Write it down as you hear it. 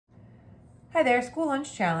Hi there, school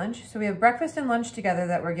lunch challenge. So we have breakfast and lunch together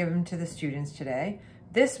that we're giving to the students today.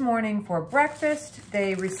 This morning for breakfast,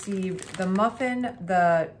 they received the muffin,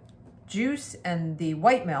 the juice, and the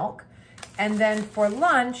white milk. And then for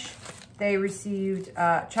lunch, they received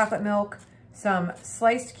chocolate milk, some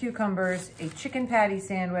sliced cucumbers, a chicken patty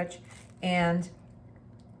sandwich, and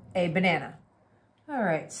a banana. All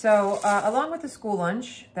right, so along with the school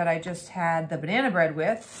lunch that I just had the banana bread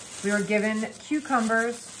with, we were given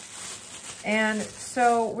cucumbers. And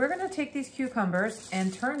so we're gonna take these cucumbers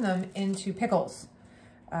and turn them into pickles.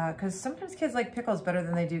 Because sometimes kids like pickles better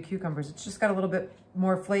than they do cucumbers. It's just got a little bit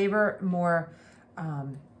more flavor, more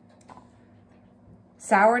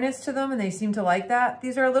sourness to them, and they seem to like that.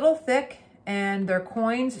 These are a little thick and they're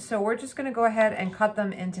coins, so we're just gonna go ahead and cut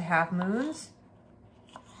them into half moons.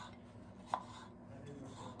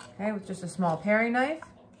 Okay, with just a small paring knife.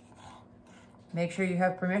 Make sure you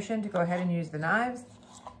have permission to go ahead and use the knives.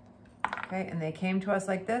 Okay, and they came to us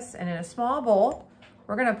like this, and in a small bowl,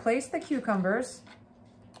 we're gonna place the cucumbers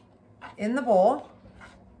in the bowl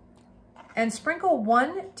and sprinkle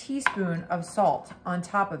 1 teaspoon of salt on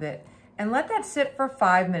top of it and let that sit for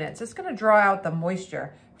 5 minutes. It's gonna draw out the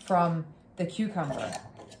moisture from the cucumber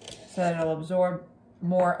so that it'll absorb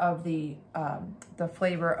more of the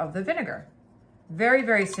flavor of the vinegar. Very,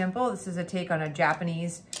 very simple. This is a take on a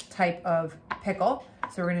Japanese type of pickle.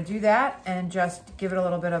 So we're gonna do that and just give it a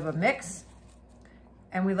little bit of a mix.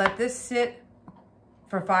 And we let this sit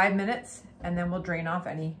for 5 minutes and then we'll drain off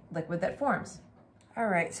any liquid that forms. All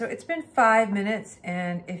right, so it's been 5 minutes,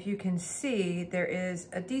 and if you can see, there is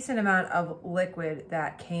a decent amount of liquid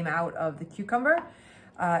that came out of the cucumber.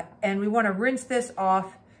 And we wanna rinse this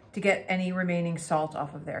off to get any remaining salt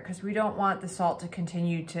off of there, because we don't want the salt to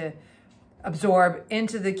continue to absorb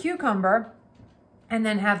into the cucumber and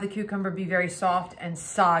then have the cucumber be very soft and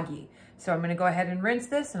soggy. So I'm gonna go ahead and rinse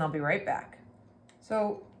this and I'll be right back.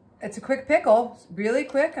 So it's a quick pickle, really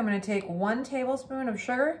quick. I'm gonna take 1 tablespoon of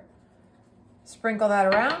sugar, sprinkle that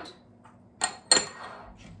around,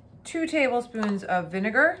 2 tablespoons of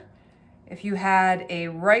vinegar. If you had a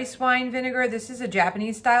rice wine vinegar, this is a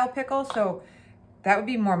Japanese style pickle, so that would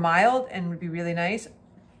be more mild and would be really nice.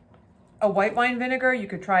 A white wine vinegar, you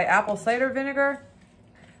could try apple cider vinegar.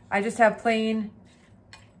 I just have plain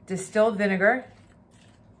distilled vinegar.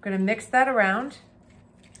 I'm gonna mix that around,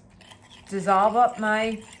 dissolve up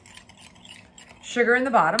my sugar in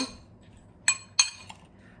the bottom.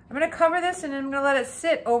 I'm gonna cover this and I'm gonna let it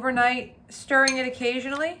sit overnight, stirring it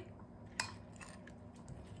occasionally.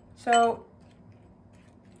 So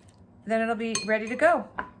then it'll be ready to go.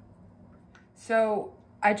 So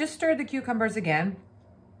I just stirred the cucumbers again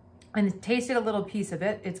and tasted a little piece of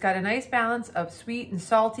it. It's got a nice balance of sweet and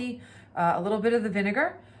salty, a little bit of the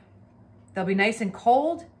vinegar. They'll be nice and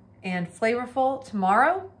cold and flavorful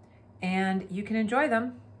tomorrow, and you can enjoy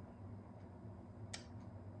them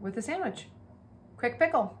with a sandwich. Quick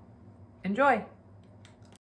pickle. Enjoy.